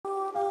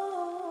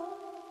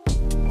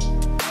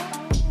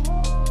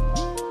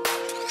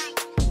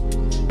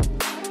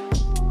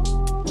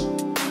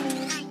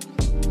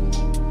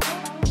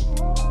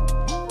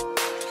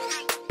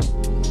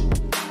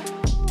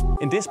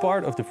this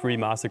part of the free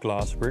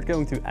masterclass, we're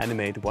going to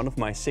animate one of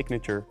my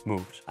signature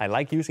moves. I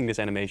like using this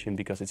animation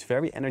because it's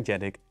very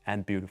energetic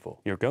and beautiful.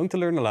 You're going to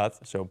learn a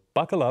lot, so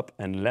buckle up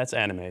and let's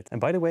animate.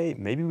 And by the way,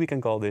 maybe we can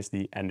call this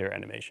the ender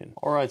animation.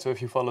 Alright, so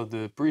if you followed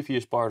the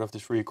previous part of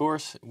this free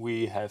course,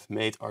 we have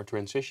made our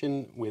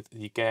transition with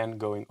the can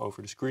going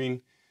over the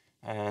screen.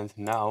 And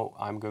now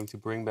I'm going to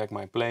bring back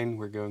my plane.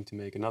 We're going to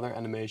make another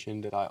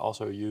animation that I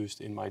also used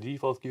in my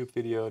default cube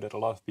video that a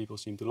lot of people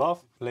seem to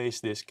love. Place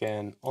this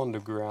can on the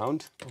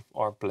ground of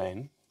our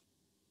plane.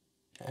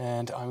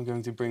 And I'm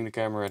going to bring the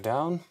camera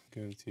down.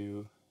 I'm going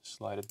to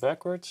slide it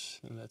backwards.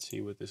 And let's see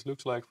what this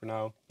looks like for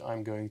now.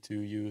 I'm going to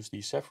use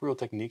the several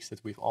techniques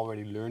that we've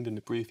already learned in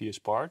the previous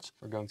parts.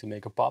 We're going to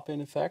make a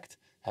pop-in effect,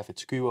 have it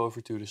skew over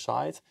to the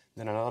side.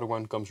 Then another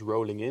one comes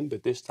rolling in,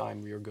 but this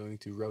time we are going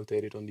to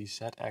rotate it on the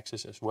Z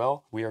axis as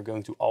well. We are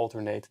going to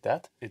alternate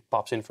that. It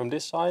pops in from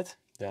this side,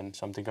 then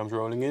something comes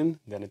rolling in,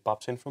 then it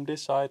pops in from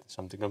this side,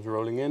 something comes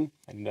rolling in,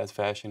 and in that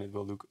fashion it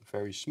will look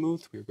very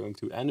smooth. We're going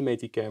to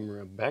animate the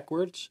camera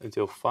backwards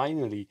until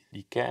finally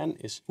the can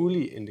is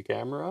fully in the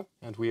camera,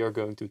 and we are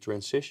going to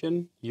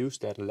transition, use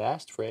that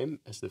last frame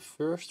as the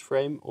first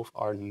frame of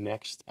our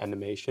next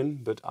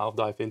animation, but I'll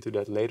dive into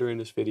that later in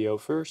this video.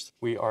 First,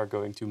 we are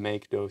going to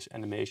make those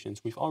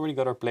animations. We've already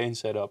got our plane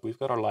set up, we've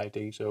got our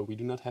lighting, so we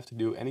do not have to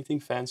do anything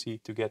fancy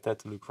to get that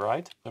to look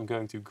right. I'm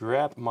going to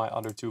grab my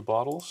other two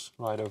bottles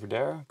right over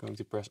there. I'm going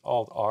to press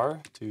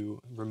Alt-R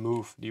to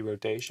remove the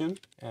rotation,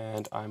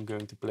 and I'm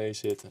going to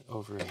place it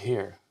over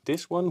here.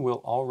 This one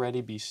will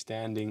already be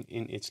standing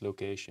in its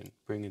location.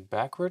 Bring it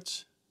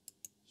backwards,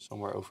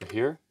 somewhere over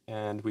here,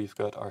 and we've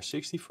got our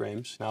 60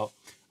 frames. Now,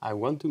 I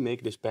want to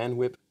make this pan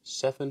whip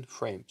 7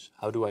 frames.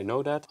 How do I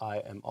know that? I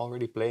am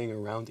already playing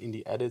around in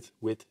the edit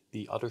with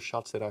the other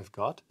shots that I've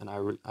got, and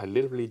I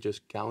literally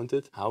just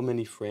counted how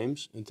many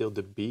frames until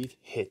the beat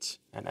hits.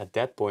 And at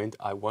that point,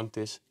 I want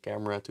this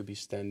camera to be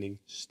standing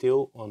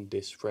still on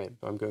this frame.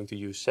 So I'm going to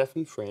use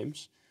 7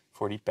 frames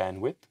for the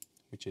pan whip,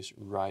 which is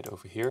right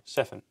over here.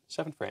 7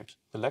 frames.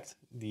 Select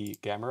the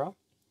camera,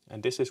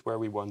 and this is where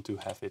we want to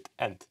have it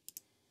end.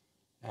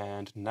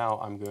 And now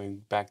I'm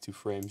going back to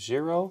frame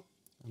 0.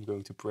 I'm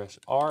going to press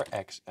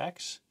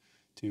RXX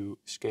to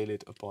scale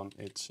it upon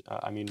its,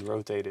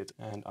 rotate it.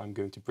 And I'm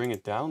going to bring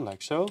it down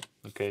like so,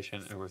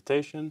 location and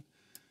rotation.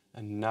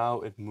 And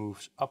now it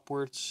moves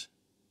upwards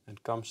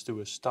and comes to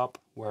a stop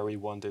where we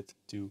want it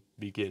to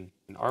begin.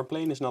 And our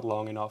plane is not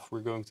long enough. We're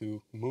going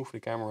to move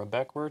the camera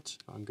backwards.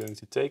 I'm going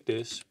to take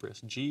this,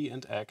 press G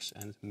and X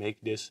and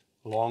make this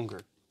longer.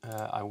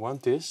 I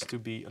want this to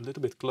be a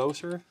little bit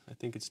closer. I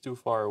think it's too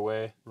far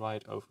away,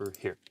 right over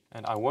here.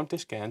 And I want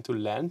this can to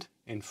land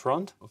in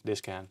front of this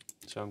can.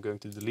 So I'm going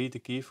to delete the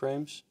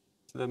keyframes.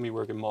 Let me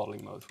work in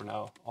modeling mode for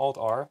now.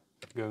 Alt-R.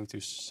 I'm going to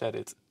set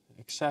it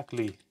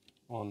exactly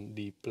on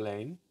the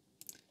plane,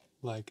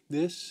 like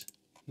this.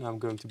 Now I'm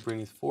going to bring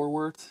it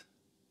forward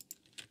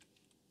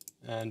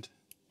and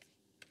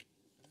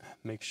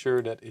make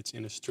sure that it's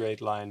in a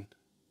straight line,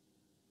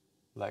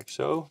 like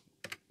so.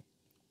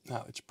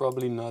 Now it's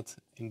probably not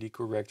in the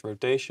correct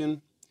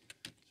rotation,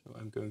 so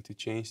I'm going to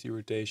change the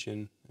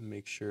rotation and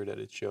make sure that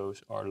it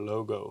shows our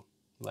logo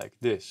like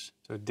this.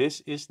 So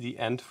this is the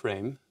end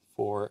frame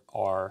for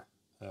our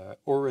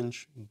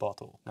orange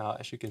bottle. Now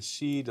as you can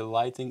see, the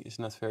lighting is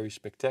not very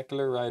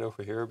spectacular right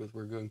over here, but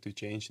we're going to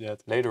change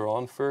that later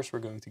on. First we're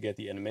going to get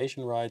the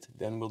animation right,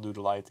 then we'll do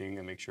the lighting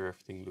and make sure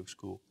everything looks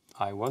cool.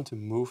 I want to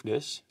move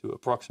this to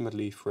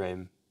approximately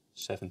frame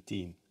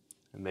 17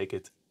 and make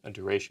it a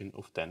duration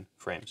of 10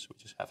 frames,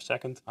 which is half a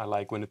second. I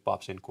like when it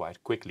pops in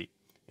quite quickly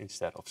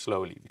instead of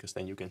slowly, because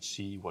then you can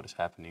see what is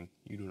happening.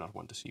 You do not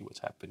want to see what's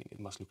happening. It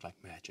must look like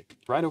magic.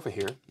 Right over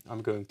here,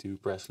 I'm going to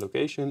press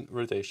location,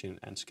 rotation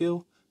and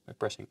scale by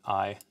pressing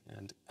I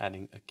and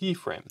adding a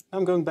keyframe.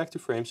 I'm going back to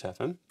frame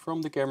 7.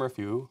 From the camera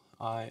view,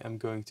 I am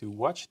going to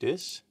watch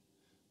this,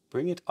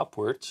 bring it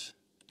upwards,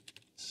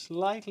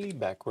 slightly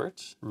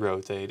backwards,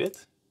 rotate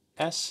it,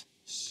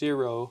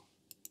 S0,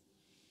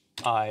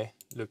 I,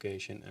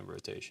 location and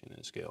rotation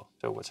and scale.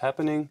 So what's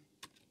happening?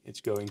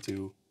 It's going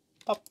to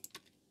pop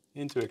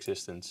into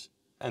existence.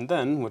 And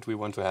then what we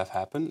want to have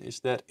happen is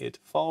that it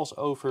falls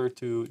over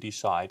to the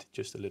side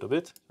just a little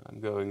bit. I'm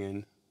going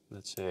in,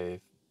 let's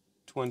say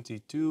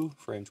 22,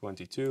 frame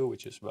 22,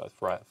 which is about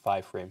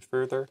 5 frames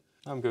further.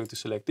 I'm going to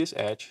select this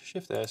edge,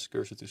 Shift S,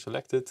 cursor to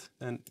selected,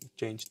 and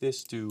change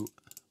this to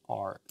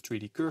our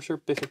 3D cursor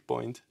pivot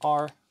point,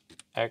 R,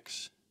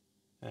 X,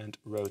 and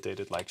rotate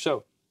it like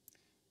so.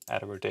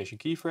 Add a rotation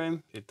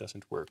keyframe, it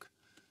doesn't work.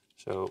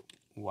 So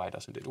why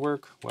doesn't it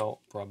work?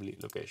 Well, probably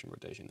location,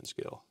 rotation and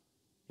scale.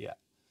 Yeah.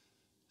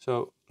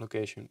 So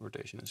location,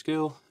 rotation and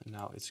scale, and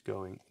now it's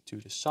going to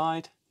the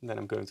side. And then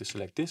I'm going to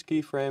select this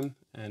keyframe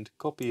and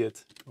copy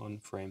it on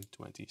frame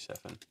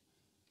 27.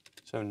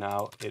 So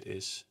now it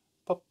is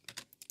pop,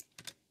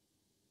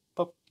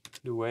 pop.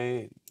 The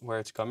way where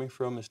it's coming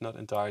from is not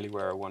entirely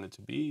where I want it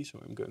to be, so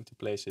I'm going to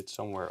place it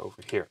somewhere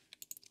over here.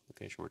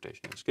 Location,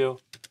 rotation and scale,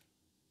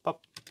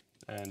 pop.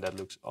 And that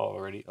looks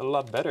already a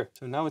lot better.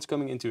 So now it's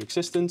coming into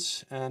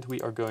existence and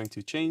we are going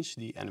to change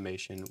the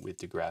animation with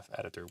the graph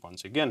editor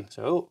once again.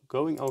 So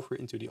going over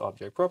into the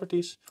object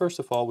properties, first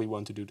of all, we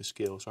want to do the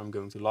scale. So I'm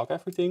going to lock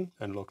everything,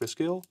 unlock the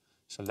scale,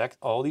 select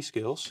all these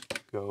scales,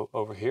 go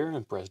over here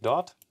and press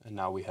dot. And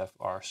now we have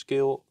our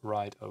scale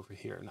right over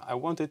here. Now I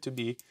want it to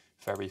be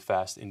very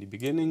fast in the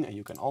beginning and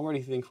you can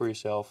already think for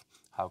yourself,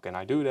 how can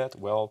I do that?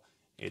 Well,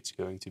 it's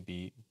going to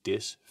be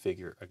this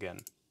figure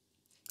again.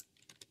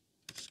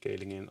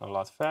 Scaling in a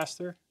lot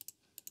faster,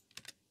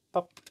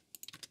 pop,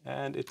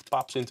 and it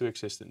pops into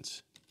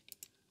existence.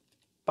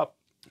 Pop,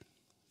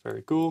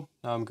 very cool.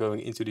 Now I'm going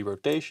into the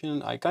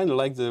rotation. I kind of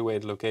like the way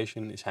the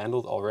location is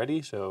handled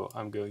already, so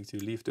I'm going to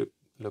leave the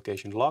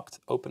location locked,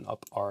 open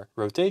up our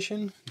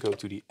rotation, go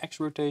to the X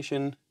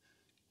rotation,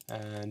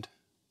 and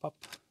pop,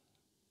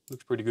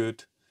 looks pretty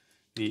good.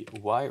 The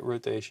Y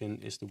rotation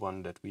is the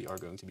one that we are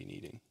going to be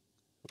needing.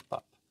 So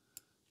pop,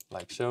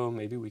 like so.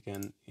 Maybe we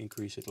can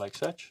increase it like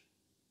such.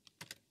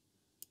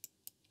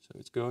 So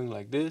it's going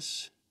like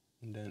this,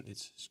 and then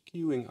it's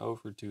skewing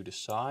over to the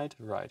side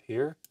right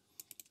here.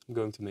 I'm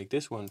going to make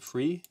this one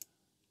free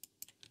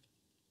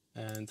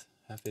and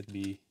have it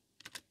be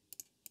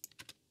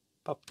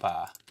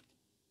papa.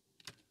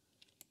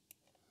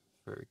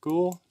 Very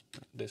cool.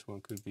 This one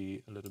could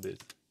be a little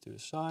bit to the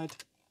side.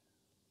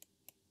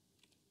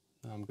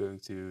 Now I'm going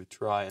to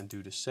try and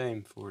do the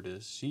same for the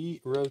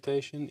Z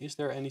rotation. Is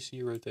there any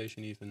Z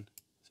rotation even?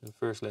 So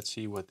first let's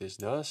see what this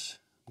does.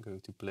 I'm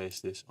going to place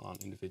this on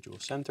individual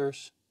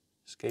centers,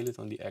 scale it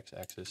on the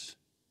x-axis.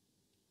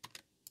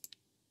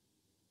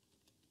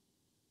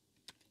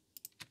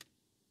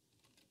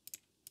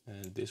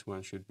 And this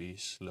one should be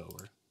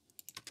slower.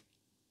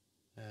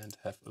 And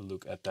have a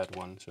look at that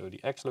one. So the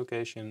X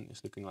location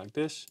is looking like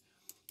this.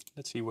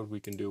 Let's see what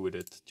we can do with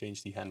it.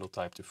 Change the handle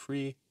type to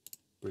free,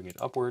 bring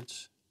it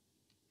upwards.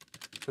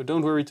 So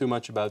don't worry too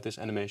much about this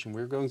animation.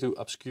 We're going to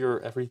obscure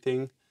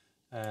everything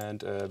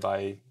and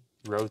by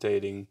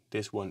rotating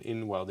this one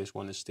in while this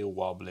one is still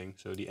wobbling.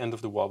 So the end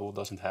of the wobble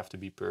doesn't have to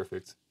be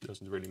perfect. It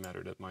doesn't really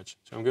matter that much.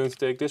 So I'm going to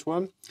take this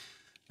one,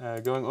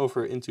 going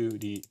over into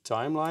the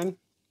timeline,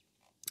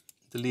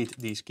 delete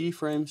these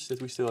keyframes that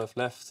we still have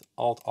left,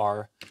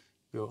 Alt-R,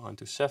 go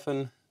onto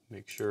 7,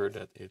 make sure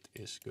that it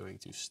is going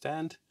to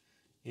stand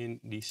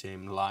in the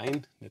same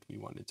line that we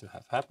wanted to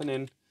have happen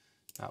in.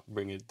 Now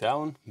bring it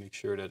down, make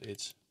sure that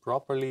it's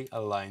properly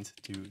aligned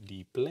to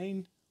the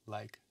plane,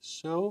 like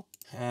so.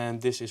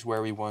 And this is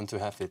where we want to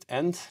have it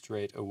end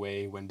straight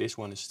away when this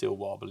one is still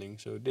wobbling.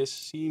 So this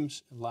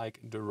seems like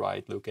the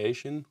right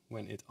location.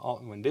 When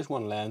this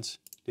one lands,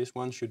 this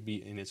one should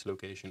be in its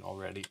location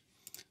already.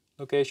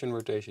 Location,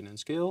 rotation and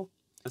scale.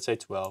 Let's say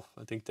 12.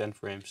 I think 10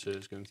 frames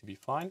is going to be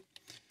fine.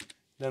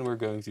 Then we're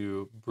going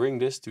to bring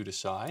this to the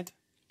side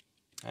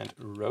and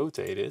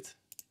rotate it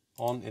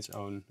on its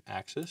own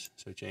axis.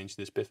 So change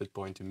this pivot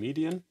point to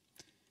median.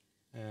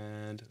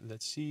 And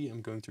let's see,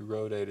 I'm going to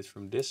rotate it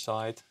from this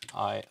side,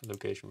 I,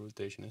 location,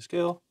 rotation and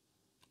scale.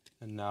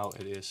 And now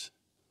it is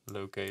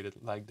located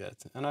like that.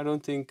 And I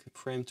don't think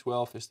frame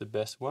 12 is the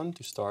best one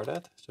to start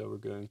at. So we're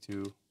going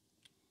to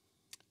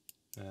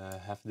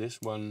have this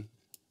one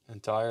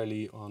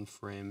entirely on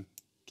frame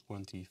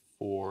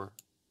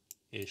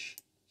 24-ish.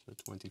 So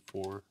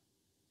 24.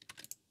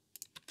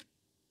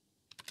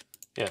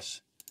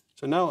 Yes.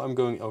 So now I'm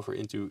going over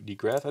into the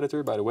graph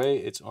editor. By the way,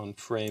 it's on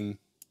frame,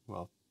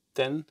 well,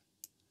 10.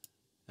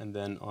 And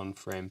then on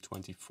frame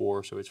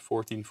 24, so it's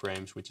 14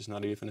 frames, which is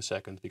not even a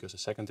second because a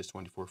second is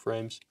 24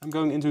 frames. I'm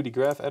going into the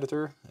graph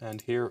editor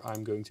and here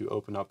I'm going to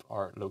open up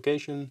our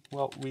location.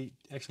 Well, we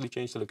actually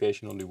changed the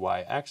location on the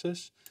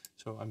y-axis.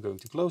 So I'm going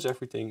to close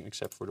everything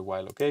except for the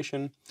y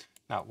location.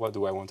 Now, what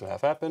do I want to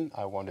have happen?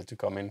 I want it to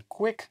come in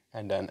quick,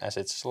 and then as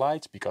it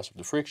slides, because of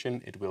the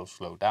friction, it will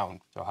slow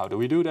down. So how do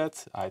we do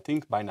that? I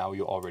think by now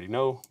you already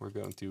know. We're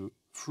going to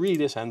free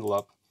this handle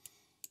up,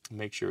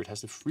 make sure it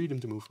has the freedom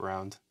to move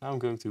around. Now I'm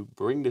going to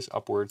bring this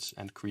upwards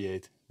and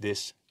create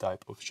this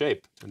type of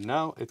shape. So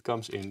now it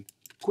comes in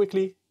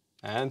quickly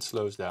and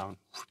slows down.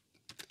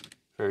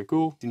 Very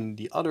cool. And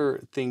the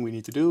other thing we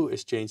need to do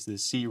is change the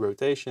Z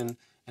rotation.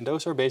 And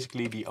those are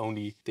basically the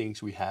only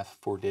things we have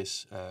for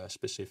this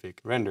specific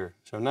render.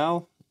 So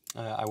now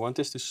I want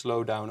this to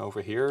slow down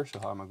over here. So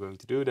how am I going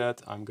to do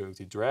that? I'm going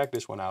to drag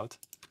this one out.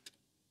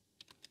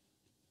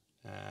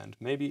 And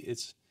maybe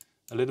it's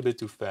a little bit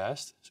too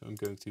fast. So I'm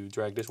going to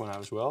drag this one out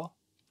as well.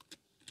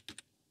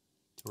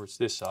 Towards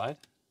this side.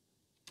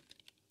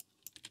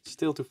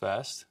 Still too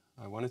fast.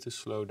 I want it to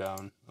slow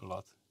down a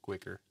lot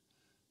quicker.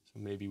 So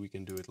maybe we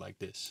can do it like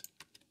this.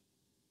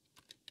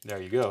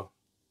 There you go.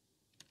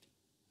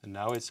 And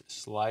now it's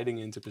sliding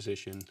into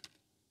position.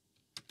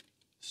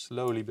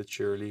 Slowly but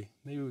surely.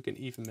 Maybe we can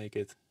even make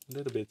it a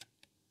little bit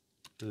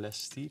less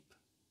steep.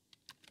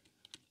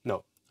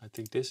 No, I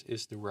think this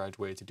is the right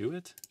way to do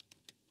it.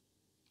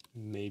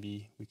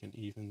 Maybe we can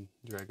even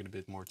drag it a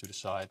bit more to the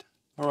side.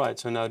 Alright,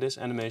 so now this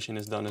animation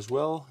is done as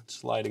well. It's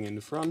sliding in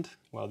the front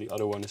while the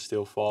other one is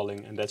still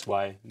falling, and that's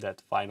why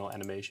that final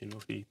animation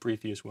of the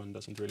previous one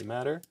doesn't really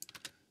matter.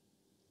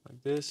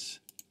 Like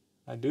this.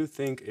 I do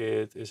think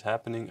it is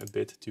happening a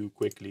bit too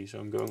quickly. So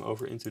I'm going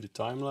over into the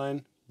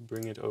timeline,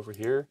 bring it over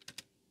here,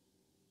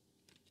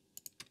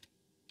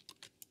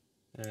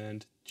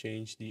 and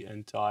change the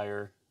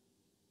entire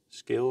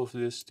scale of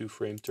this to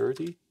frame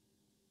 30.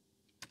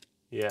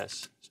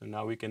 Yes, so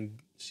now we can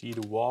see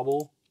the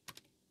wobble,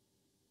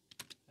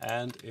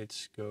 and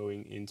it's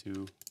going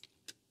into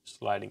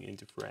sliding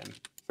into frame.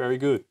 Very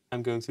good.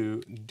 I'm going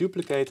to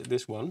duplicate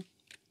this one,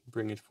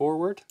 bring it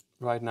forward.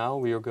 Right now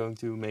we are going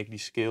to make the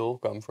scale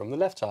come from the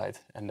left side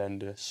and then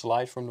the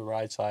slide from the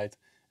right side,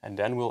 and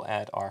then we'll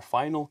add our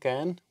final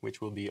can,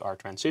 which will be our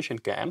transition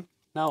can.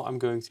 Now I'm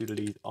going to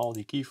delete all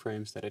the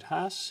keyframes that it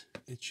has.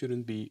 It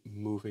shouldn't be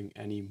moving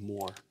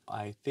anymore.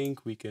 I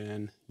think we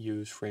can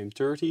use frame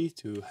 30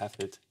 to have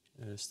it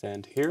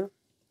stand here.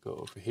 Go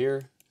over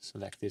here,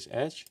 select this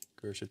edge,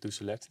 cursor to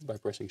selected by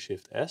pressing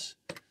Shift S,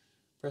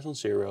 press on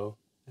 0,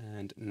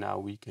 and now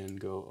we can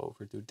go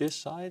over to this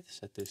side,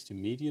 set this to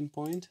median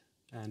point,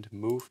 and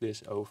move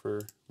this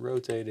over,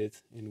 rotate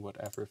it in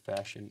whatever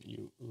fashion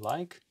you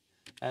like.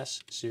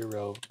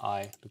 S0,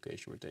 I,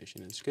 location,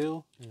 rotation, and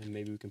scale. And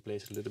maybe we can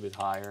place it a little bit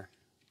higher.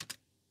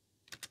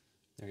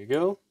 There you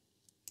go.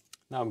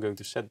 Now I'm going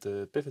to set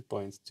the pivot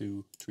point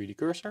to 3D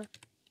cursor.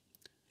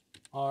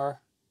 R,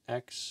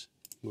 X,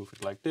 move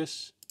it like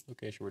this,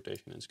 location,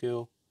 rotation, and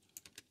scale.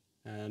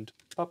 And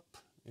pop,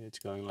 it's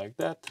going like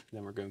that.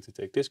 Then we're going to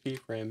take this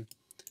keyframe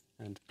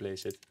and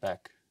place it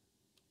back.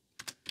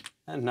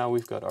 And now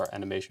we've got our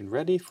animation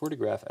ready for the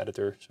graph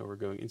editor. So we're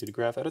going into the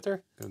graph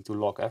editor, going to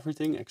lock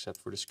everything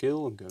except for the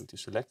scale. I'm going to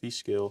select the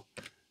scale,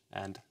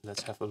 and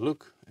let's have a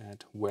look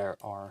at where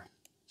our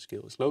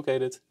scale is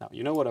located. Now,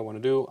 you know what I want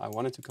to do. I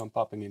want it to come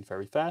popping in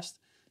very fast.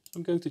 So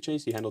I'm going to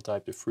change the handle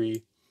type to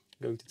free.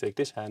 I'm going to take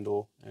this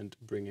handle and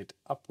bring it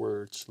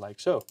upwards like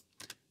so.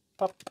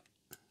 Pop.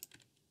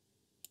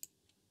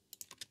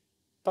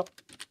 Pop.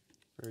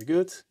 Very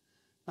good.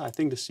 I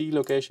think the C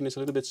location is a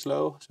little bit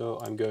slow, so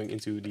I'm going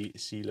into the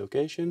C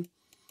location,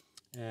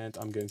 and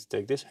I'm going to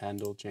take this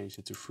handle, change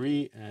it to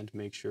free, and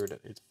make sure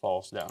that it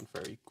falls down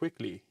very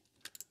quickly.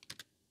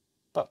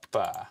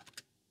 Papa.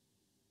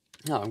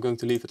 Now I'm going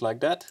to leave it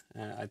like that.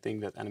 I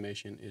think that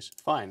animation is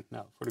fine.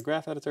 Now for the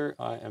graph editor,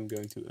 I am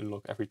going to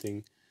unlock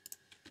everything.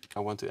 I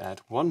want to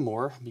add one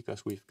more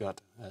because we've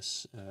got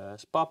a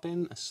pop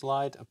in, a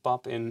slide, a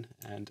pop in,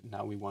 and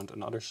now we want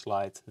another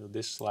slide. So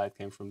this slide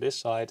came from this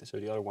side, so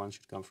the other one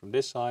should come from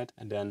this side,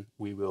 and then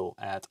we will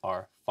add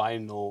our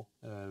final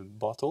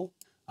bottle.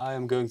 I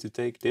am going to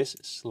take this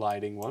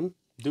sliding one,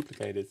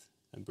 duplicate it,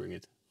 and bring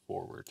it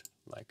forward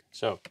like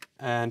so.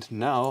 And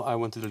now I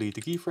want to delete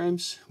the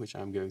keyframes, which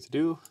I'm going to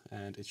do,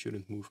 and it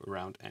shouldn't move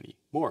around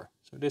anymore.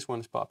 So this one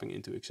is popping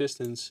into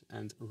existence,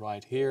 and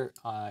right here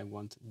I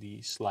want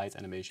the slide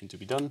animation to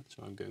be done.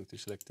 So I'm going to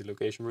select the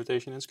location,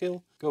 rotation, and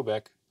scale, go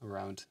back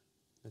around,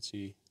 let's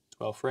see,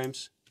 12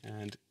 frames,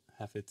 and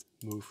have it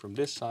move from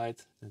this side,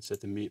 and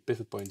set the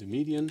pivot point to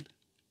median,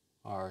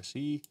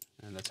 RC,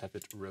 and let's have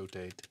it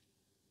rotate.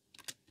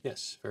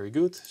 Yes, very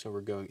good. So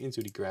we're going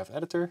into the graph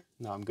editor.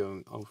 Now I'm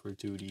going over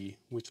to the,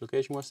 which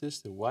location was this?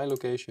 The Y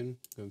location.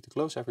 I'm going to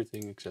close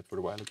everything except for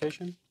the Y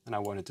location. And I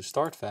want it to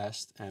start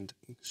fast and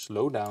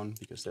slow down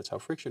because that's how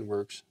friction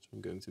works. So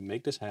I'm going to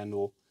make this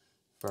handle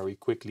very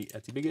quickly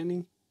at the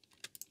beginning,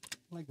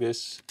 like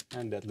this.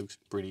 And that looks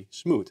pretty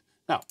smooth.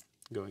 Now,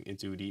 going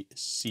into the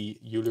C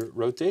Euler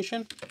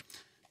rotation.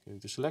 I'm going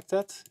to select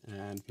that.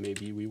 And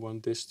maybe we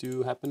want this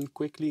to happen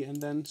quickly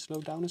and then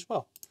slow down as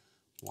well.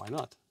 Why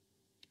not?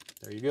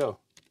 There you go.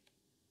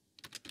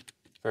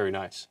 Very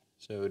nice.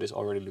 So this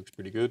already looks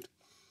pretty good.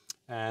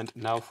 And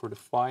now for the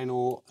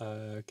final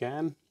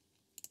can,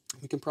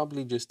 we can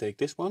probably just take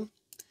this one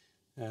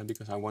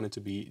because I want it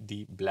to be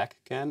the black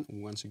can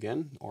once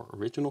again, or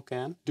original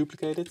can.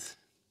 Duplicate it,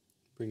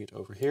 bring it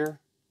over here.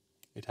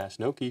 It has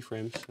no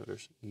keyframes, so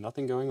there's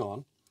nothing going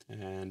on.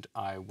 And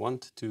I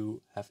want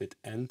to have it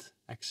end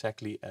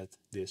exactly at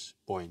this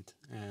point.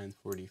 And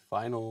for the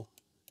final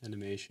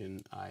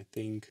animation, I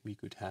think we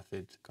could have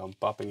it come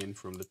popping in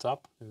from the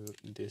top.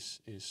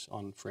 This is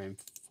on frame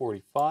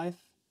 45,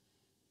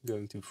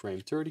 going to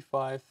frame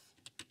 35,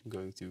 I'm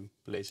going to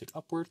place it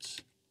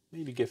upwards,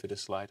 maybe give it a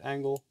slight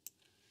angle,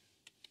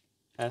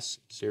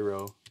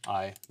 S0,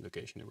 I,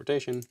 location and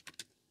rotation,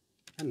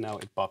 and now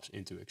it pops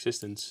into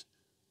existence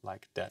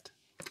like that.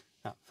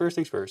 Now, first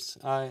things first,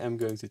 I am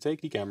going to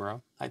take the camera.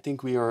 I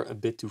think we are a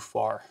bit too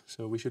far,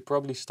 so we should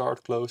probably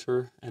start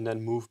closer and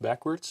then move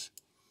backwards.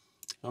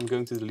 I'm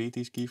going to delete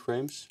these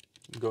keyframes.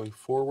 I'm going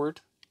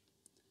forward,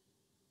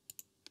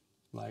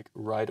 like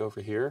right over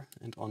here,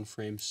 and on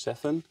frame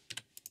 7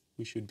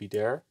 we should be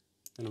there,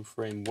 and on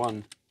frame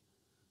 1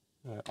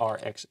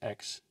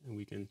 RXX, and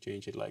we can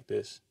change it like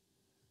this.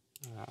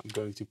 I'm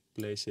going to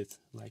place it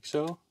like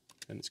so,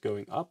 and it's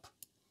going up.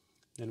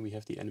 Then we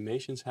have the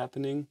animations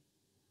happening,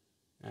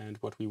 and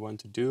what we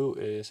want to do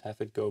is have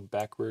it go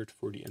backward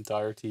for the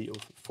entirety of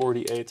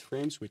 48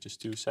 frames, which is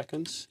 2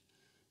 seconds.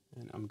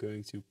 And I'm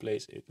going to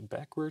place it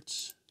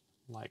backwards,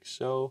 like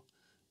so,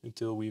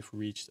 until we've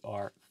reached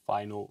our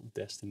final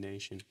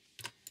destination.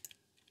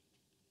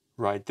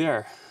 right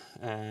there.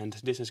 And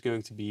this is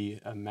going to be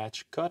a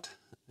match cut,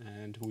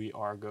 and we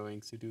are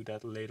going to do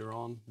that later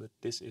on, but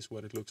this is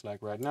what it looks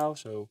like right now.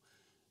 So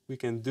we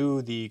can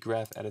do the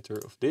graph editor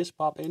of this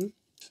pop in.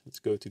 So let's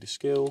go to the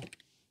scale,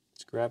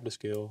 let's grab the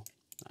scale.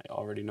 I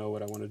already know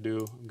what I want to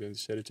do. I'm going to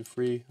set it to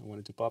 3. I want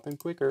it to pop in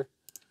quicker,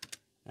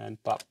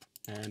 and pop,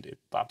 and it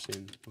pops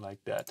in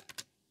like that.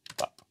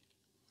 Pop.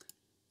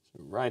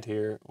 So right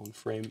here on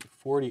frame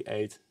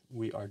 48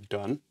 we are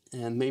done,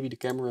 and maybe the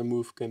camera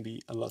move can be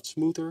a lot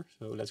smoother.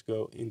 So let's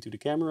go into the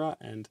camera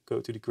and go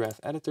to the graph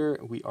editor.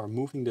 We are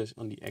moving this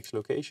on the X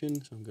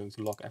location, so I'm going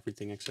to lock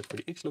everything except for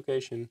the X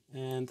location,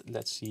 and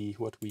let's see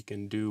what we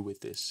can do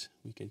with this.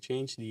 We can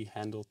change the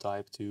handle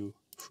type to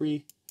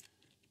 3,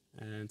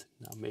 and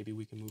now maybe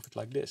we can move it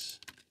like this,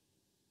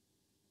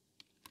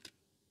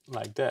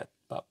 like that.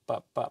 Pop,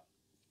 pop, pop.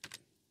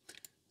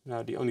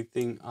 Now the only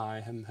thing I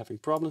am having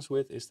problems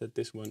with is that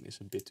this one is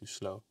a bit too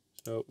slow.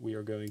 So we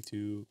are going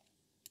to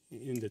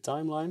in the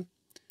timeline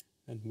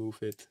and move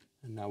it.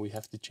 And now we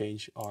have to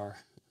change our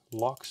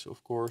locks,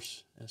 of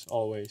course, as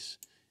always.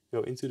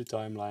 Go into the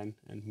timeline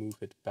and move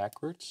it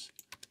backwards.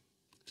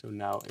 So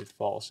now it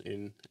falls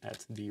in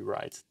at the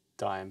right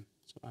time.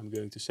 So I'm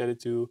going to set it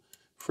to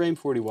frame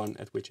 41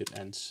 at which it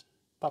ends.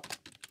 Pop.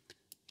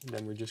 And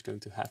then we're just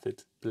going to have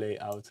it play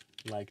out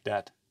like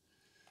that.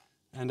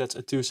 And that's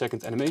a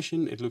 2-second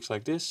animation. It looks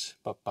like this.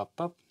 Pop, pop,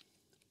 pop.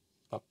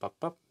 Pop, pop,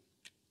 pop.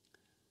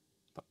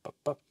 Pop, pop,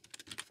 pop.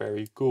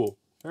 Very cool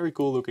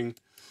looking.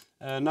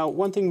 Now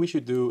one thing we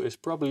should do is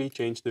probably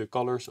change the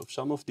colors of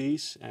some of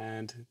these,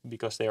 and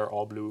because they are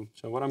all blue.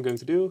 So what I'm going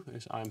to do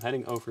is I'm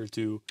heading over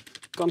to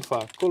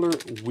Canva color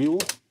wheel,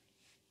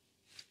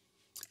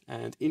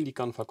 and in the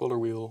Canva color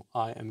wheel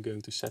I am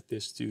going to set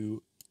this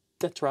to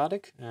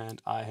tetradic, and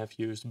I have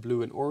used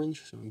blue and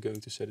orange, so I'm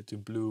going to set it to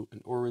blue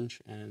and orange.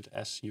 And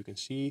as you can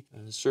see,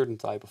 a certain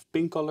type of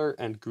pink color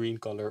and green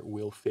color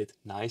will fit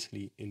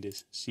nicely in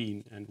this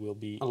scene and will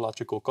be a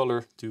logical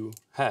color to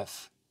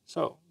have.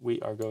 So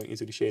we are going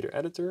into the shader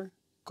editor,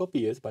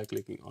 copy it by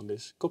clicking on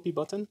this copy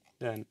button.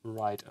 Then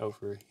right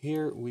over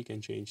here we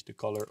can change the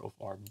color of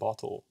our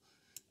bottle.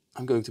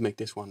 I'm going to make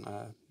this one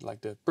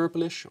like the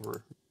purplish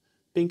or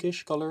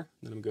pinkish color.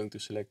 Then I'm going to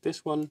select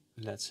this one.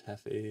 Let's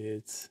have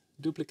it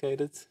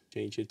duplicated,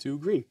 change it to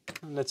green.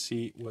 And let's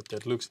see what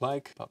that looks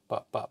like. Pop,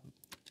 pop, pop.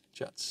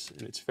 Juts.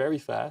 And it's very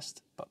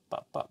fast. Pop,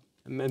 pop, pop.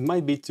 And it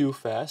might be too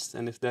fast,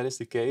 and if that is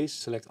the case,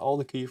 select all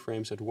the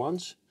keyframes at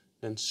once,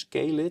 then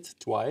scale it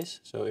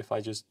twice. So if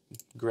I just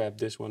grab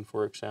this one,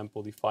 for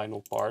example, the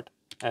final part,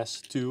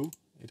 S2,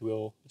 it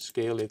will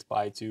scale it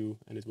by 2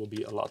 and it will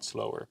be a lot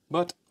slower.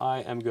 But I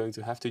am going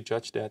to have to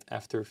judge that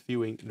after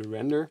viewing the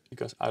render,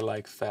 because I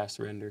like fast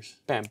renders.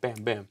 Bam,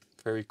 bam, bam.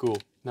 Very cool.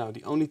 Now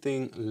the only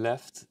thing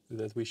left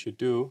that we should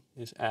do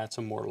is add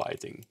some more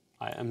lighting.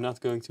 I am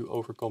not going to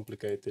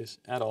overcomplicate this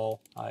at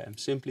all. I am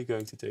simply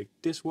going to take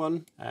this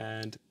one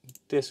and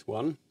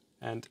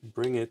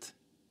bring it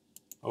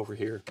over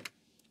here.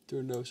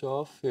 Turn those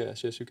off.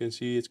 Yes, as you can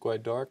see, it's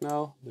quite dark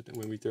now, but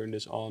when we turn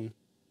this on,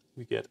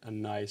 we get a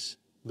nice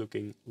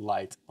looking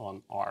light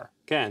on our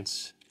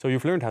cans. So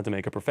you've learned how to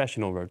make a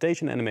professional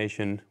rotation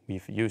animation.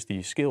 We've used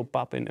the scale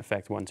pop-in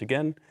effect once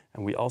again,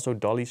 and we also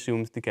dolly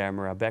zoomed the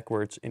camera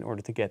backwards in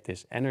order to get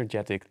this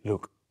energetic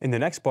look. In the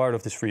next part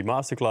of this free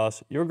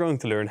masterclass, you're going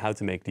to learn how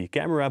to make the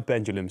camera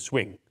pendulum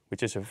swing,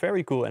 which is a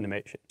very cool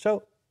animation.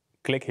 So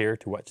click here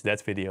to watch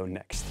that video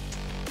next.